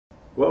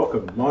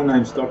Welcome, my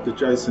name's Dr.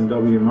 Jason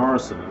W.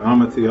 Morrison and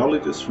I'm a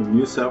theologist from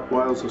New South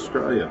Wales,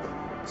 Australia.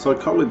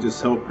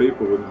 Psychologists help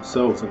people with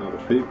themselves and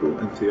other people,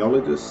 and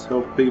theologists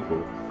help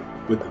people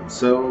with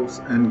themselves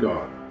and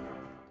God.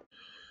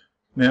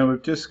 Now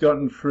we've just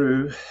gotten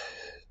through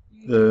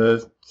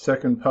the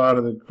second part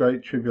of the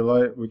Great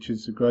Tribulation, which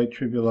is the Great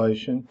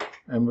Tribulation,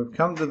 and we've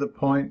come to the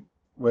point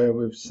where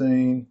we've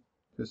seen,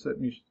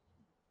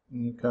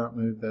 you can't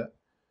move that,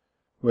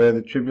 where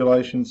the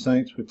tribulation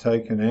saints were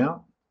taken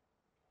out.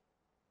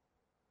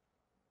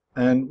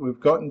 And we've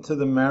gotten to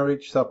the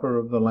marriage supper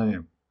of the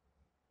Lamb.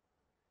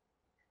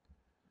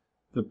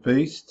 The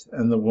beast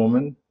and the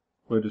woman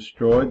were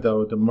destroyed, they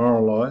were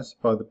demoralized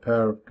by the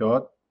power of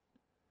God.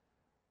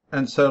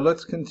 And so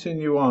let's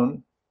continue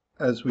on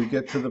as we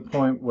get to the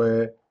point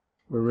where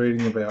we're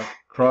reading about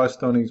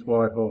Christ on his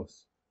white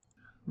horse.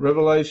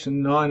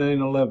 Revelation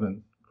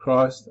 19:11,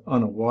 Christ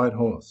on a white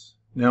horse.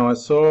 Now I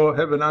saw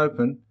heaven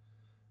open,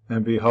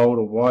 and behold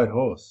a white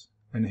horse,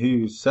 and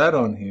he who sat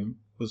on him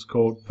was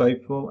called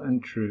Faithful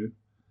and True,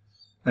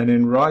 and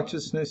in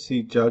righteousness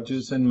he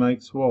judges and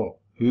makes war.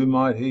 Who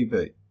might he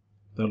be?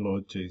 The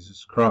Lord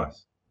Jesus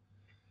Christ.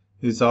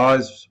 His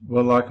eyes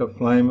were like a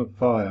flame of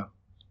fire,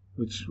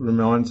 which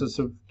reminds us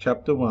of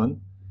chapter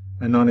 1,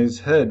 and on his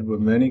head were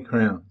many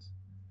crowns.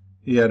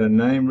 He had a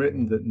name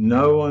written that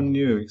no one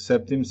knew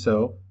except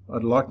himself.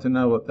 I'd like to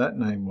know what that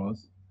name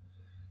was.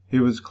 He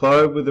was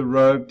clothed with a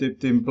robe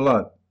dipped in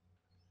blood,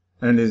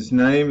 and his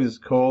name is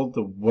called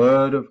the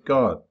Word of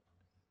God.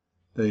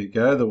 There you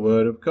go, the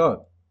Word of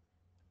God.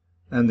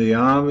 And the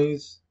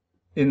armies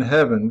in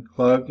heaven,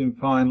 clothed in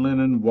fine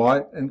linen,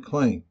 white and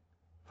clean,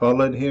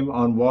 followed him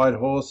on white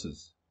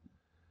horses.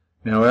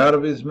 Now out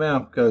of his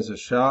mouth goes a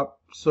sharp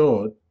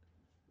sword,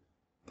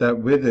 that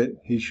with it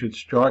he should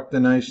strike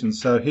the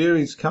nations. So here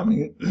he's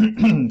coming,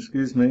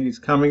 he's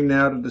coming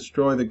now to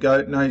destroy the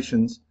goat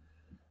nations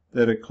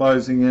that are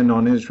closing in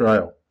on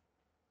Israel.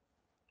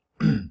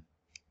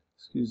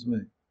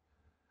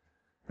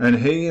 And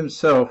he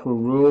himself will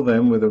rule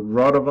them with a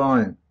rod of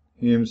iron.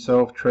 He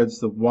himself treads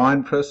the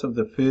winepress of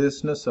the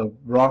fierceness of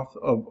wrath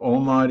of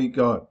Almighty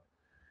God.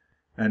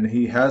 And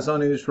he has on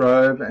his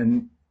robe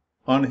and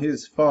on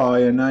his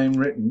thigh a name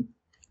written,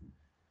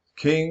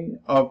 King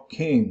of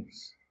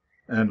Kings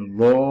and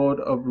Lord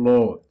of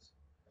Lords.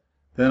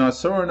 Then I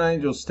saw an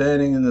angel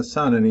standing in the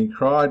sun, and he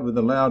cried with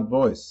a loud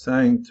voice,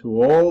 saying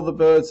to all the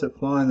birds that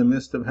fly in the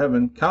midst of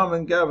heaven, Come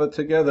and gather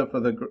together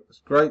for the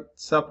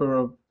supper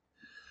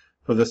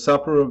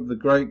of the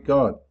great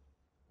God,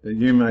 that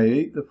you may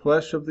eat the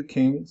flesh of the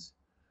kings,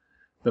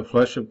 the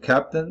flesh of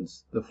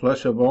captains, the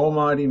flesh of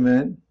almighty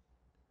men,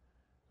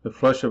 the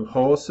flesh of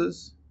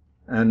horses,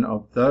 and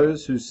of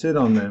those who sit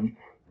on them,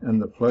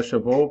 and the flesh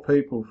of all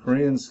people,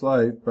 free and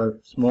slave,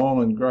 both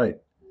small and great.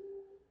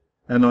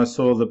 And I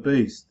saw the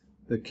beast,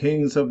 the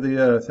kings of the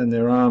earth and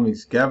their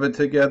armies, gathered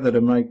together to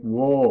make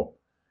war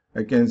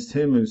against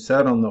him who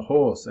sat on the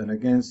horse, and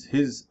against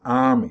his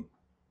army.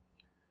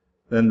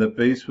 Then the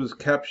beast was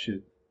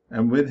captured,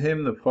 and with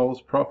him the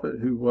false prophet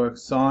who worked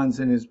signs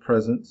in his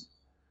presence,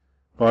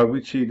 by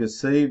which he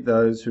deceived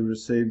those who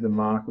received the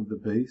mark of the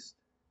beast.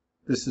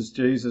 This is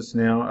Jesus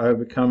now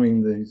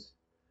overcoming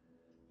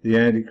the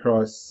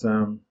Antichrist's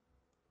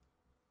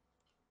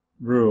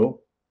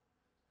rule,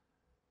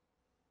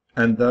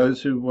 and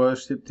those who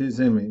worshipped his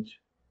image,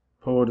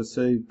 poor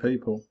deceived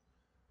people.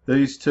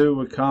 These two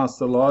were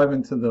cast alive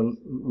into the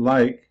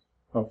lake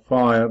of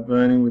fire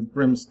burning with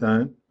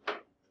brimstone,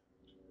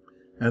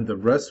 and the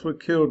rest were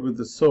killed with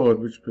the sword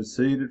which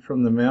proceeded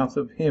from the mouth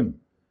of him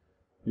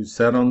who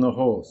sat on the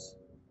horse,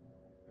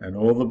 and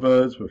all the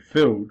birds were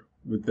filled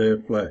with their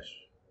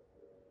flesh.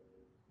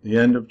 The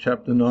end of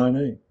chapter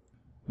 19.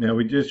 Now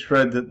we just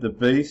read that the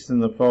beast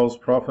and the false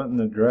prophet and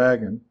the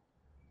dragon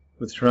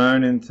were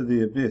thrown into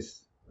the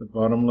abyss, the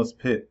bottomless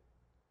pit.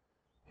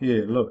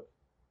 Here, look.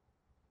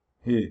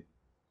 Here.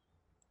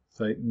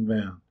 Satan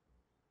bound.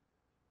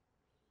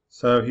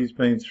 So he's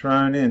been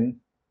thrown in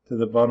to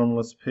the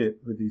bottomless pit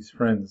with his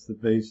friends, the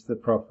beast, the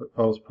prophet,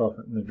 false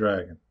prophet, and the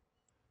dragon.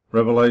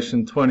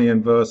 Revelation 20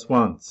 and verse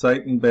 1,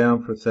 Satan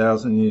bound for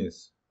 1,000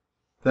 years.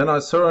 Then I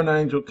saw an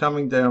angel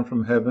coming down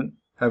from heaven,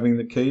 having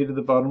the key to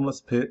the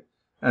bottomless pit,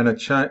 and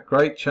a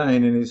great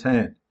chain in his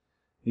hand.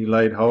 He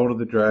laid hold of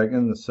the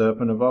dragon, the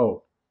serpent of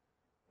old,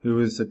 who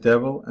is the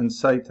devil and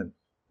Satan,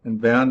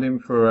 and bound him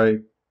for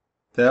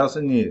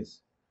 1,000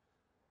 years.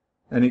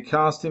 And he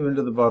cast him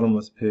into the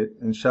bottomless pit,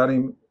 and shut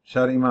him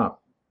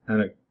up,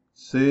 and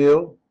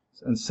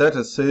set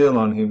a seal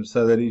on him,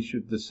 so that he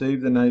should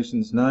deceive the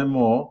nations no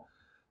more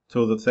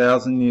till the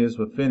 1,000 years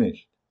were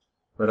finished.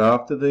 But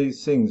after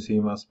these things he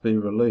must be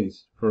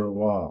released for a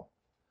while.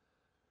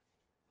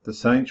 The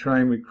saints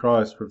reign with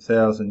Christ for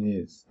 1,000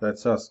 years.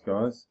 That's us,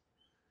 guys.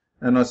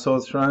 And I saw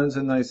thrones,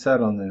 and they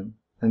sat on them,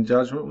 and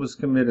judgment was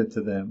committed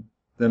to them.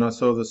 Then I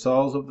saw the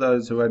souls of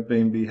those who had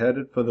been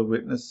beheaded for the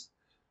witness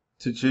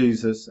to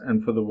Jesus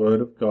and for the word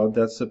of God.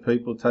 That's the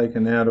people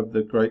taken out of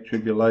the Great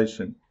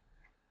Tribulation,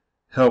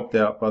 helped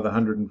out by the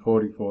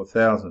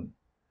 144,000.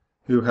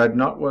 who had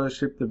not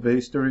worshipped the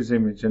beast or his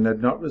image, and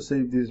had not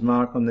received his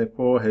mark on their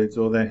foreheads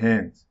or their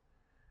hands.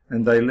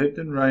 And they lived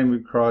and reigned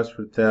with Christ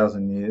for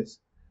 1,000 years.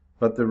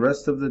 But the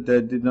rest of the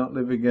dead did not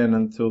live again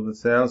until the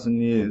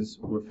 1,000 years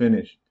were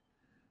finished.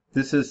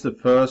 This is the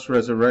first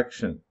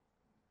resurrection.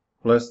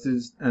 Blessed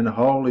is and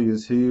holy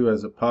is he who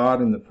has a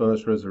part in the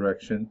first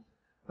resurrection.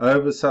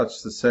 Over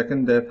such the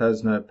second death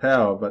has no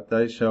power, but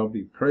they shall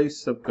be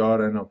priests of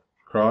God and of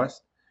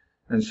Christ,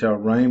 and shall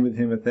reign with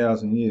him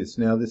 1,000 years.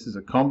 Now this is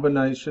a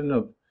combination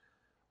of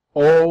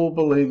all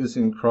believers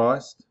in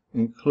Christ,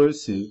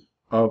 inclusive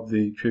of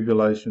the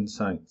tribulation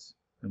saints.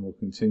 And we'll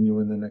continue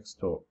in the next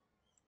talk.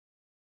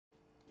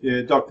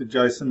 Yeah, Dr.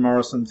 Jason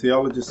Morrison,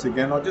 Theologist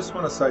again. I just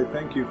want to say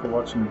thank you for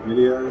watching the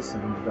videos,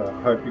 and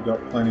I hope you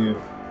got plenty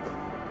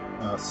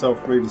of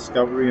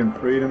self-rediscovery and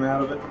freedom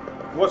out of it.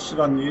 Watch it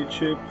on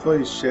YouTube.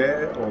 Please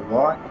share or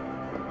like,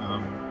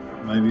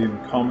 maybe even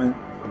comment.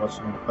 Watch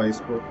it on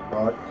Facebook,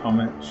 like,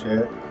 comment,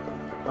 share.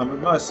 But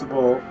most of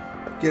all,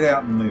 get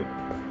out and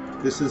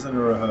live. This isn't a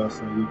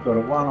rehearsal. You've got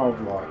a one-off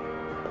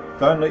life.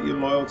 Don't let your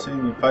loyalty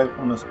and your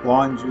faithfulness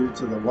blind you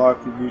to the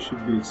life that you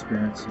should be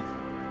experiencing.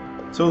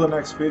 Till the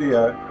next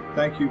video,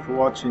 thank you for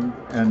watching,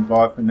 and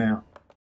bye for now.